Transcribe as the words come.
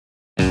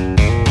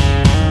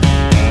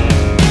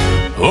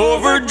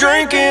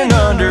drinking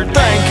under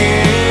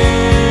thinking.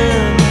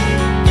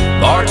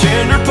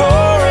 Bartender,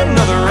 pour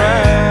another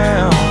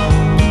round.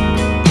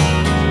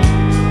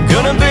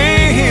 Gonna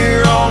be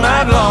here all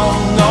night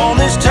long on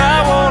this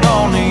Taiwan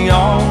on the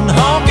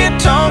honky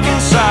tonkin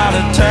side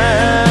of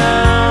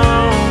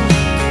town,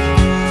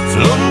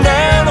 floating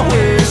down a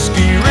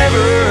whiskey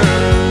river,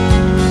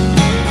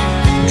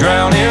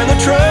 drowning the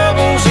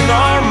troubles in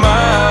our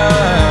minds.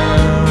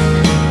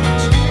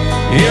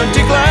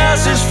 Empty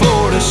glasses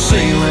floor to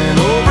ceiling,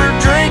 over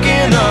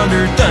drinking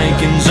under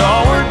thinking's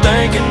all we're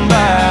thinking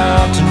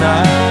about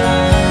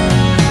tonight.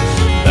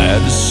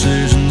 Bad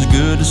decisions,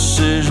 good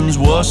decisions,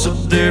 what's the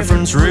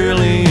difference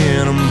really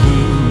in them?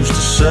 Who's to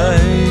say?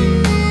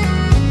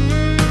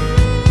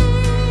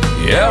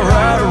 Yeah,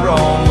 right or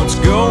wrong, what's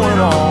going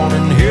on?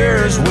 And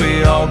here's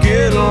we all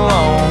get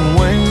along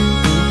when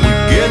we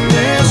get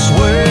this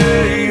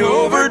way.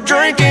 Over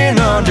drinking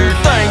under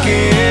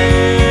thinking.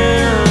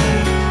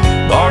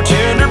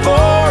 Bartender,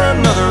 pour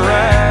another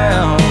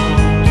round.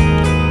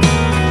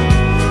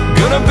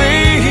 Gonna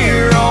be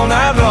here all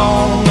night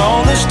long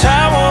on this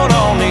Taiwan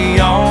on the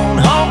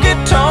honky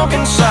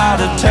tonkin side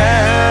of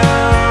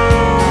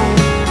town,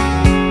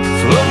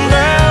 floating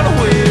down a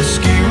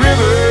whiskey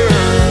river,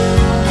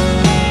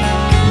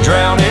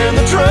 drowning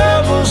the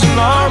troubles in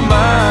our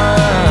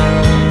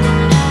minds.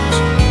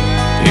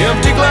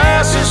 Empty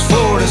glasses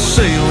floor to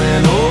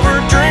ceiling,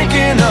 over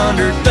drinking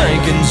under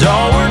thinking's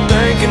all we're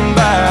thinking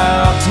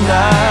about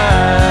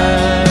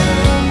tonight.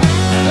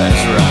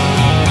 That's right.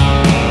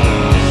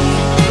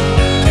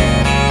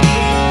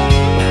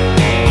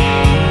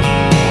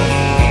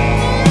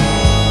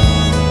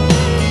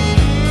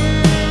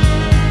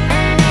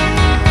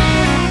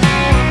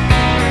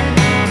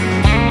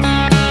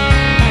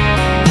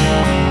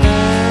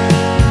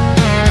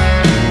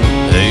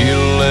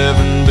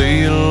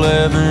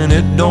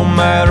 It don't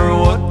matter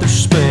what they're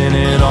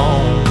spinning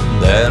on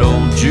that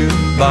old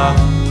jukebox.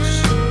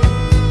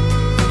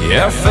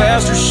 Yeah,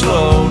 fast or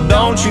slow,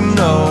 don't you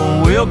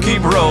know, we'll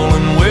keep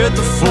rolling with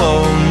the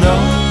flow.